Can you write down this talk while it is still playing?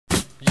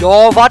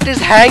Yo, what is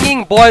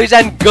hanging, boys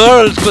and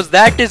girls? Cause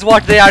that is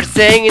what they are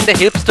saying in the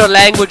hipster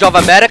language of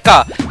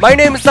America. My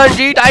name is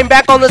Sanjit, I'm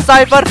back on the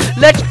Cypher.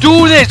 Let's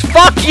do this,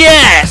 fuck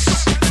yes!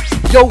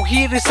 Yo,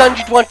 here is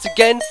Sanjit once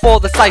again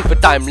for the Cypher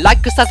time.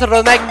 Like a Scyther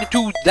of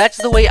magnitude, that's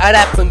the way I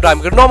rap and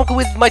rhyme. Ergonomical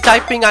with my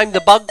typing, I'm the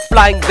bug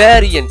flying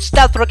variant.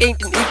 Stealth rock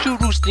ain't an issue,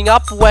 roosting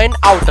up when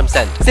out I'm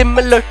sent.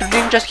 Similar to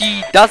Ninjask,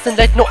 he doesn't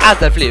let no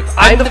Azelf live.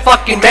 I'm the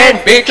fucking man,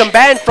 bitch, I'm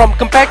banned from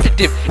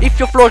competitive. If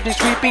your floor's is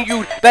sweeping,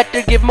 you'd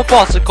better give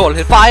McBawse a call.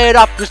 He'll fire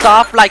up your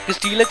staff like a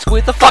Steelix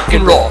with a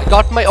fucking roar.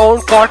 Got my own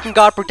cotton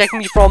guard, protect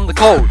me from the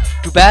cold.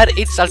 Too bad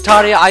it's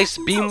Altaria, ice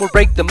beam will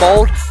break the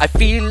mold. I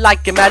feel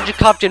like a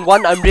Magikarp Gen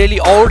 1, I'm really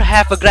old.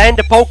 Half a grand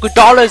of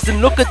Pokedollars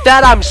and look at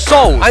that, I'm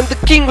sold. I'm the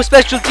king with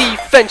special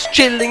defense,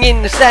 chilling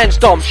in the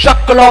Sandstorm.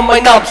 Shuckle on my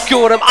nubs,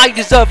 Kyurem, I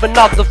deserve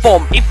another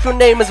form. If your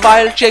name is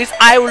Wilechase,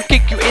 I will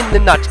kick you in the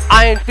nuts.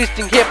 Iron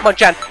fisting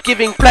Hitmonchan,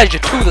 giving pleasure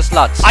to the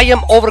sluts. I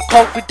am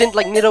overconfident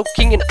like Nido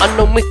King and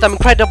Unknown Myth. I'm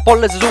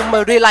incredible as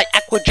Zuma, real like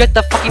Aquajet,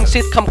 the fucking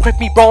Sith. Come creep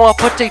me bro, a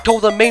potato,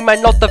 the main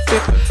man, not the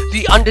fifth.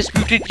 The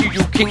undisputed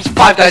GOOOOOO Kings,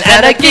 5 guys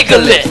and a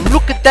giggle it.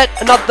 Look at that,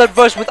 another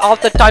verse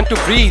without the time to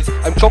breathe.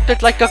 I'm choked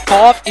it like a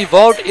cough,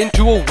 evolved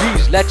into a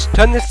wheeze. Let's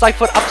turn this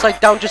Cypher upside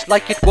down just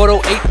like it were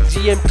 08.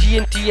 ZMT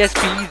and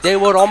TSP, they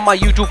were on my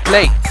YouTube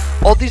plate.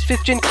 All these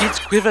 15 kids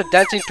quiver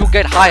dancing to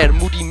get higher.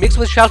 Moody mixed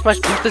with shout smash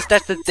boost the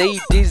stats that they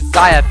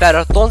desire.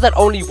 Marathons that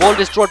only wall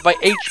destroyed by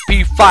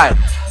HP fire.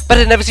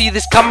 Better never see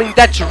this coming,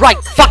 that's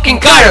right, fucking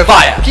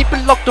Kyurem. Keep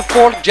it locked to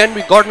 4th gen,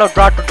 we got no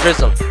drought or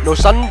drizzle. No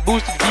sun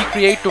boosted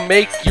V-Create to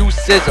make you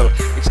sizzle.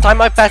 It's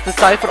time I pass the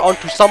Cypher on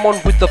to someone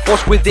with the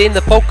force within.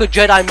 The Poke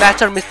Jedi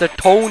Master, Mr.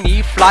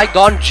 Tony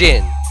Flygon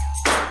Jin.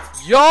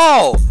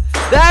 Yo,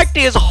 that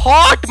is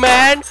hot,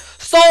 man.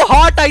 So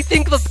hot, I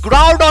think the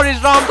groundhog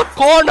is around the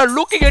corner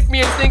looking at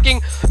me and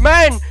thinking,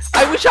 man,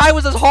 I wish I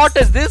was as hot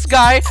as this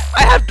guy.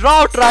 I have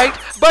drought, right?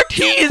 But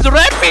he is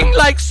rapping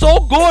like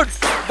so good.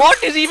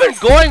 What is even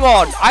going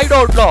on? I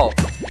don't know.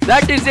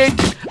 That is it.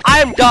 I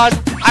am done.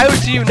 I will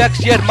see you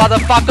next year,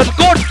 motherfuckers.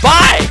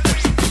 Goodbye.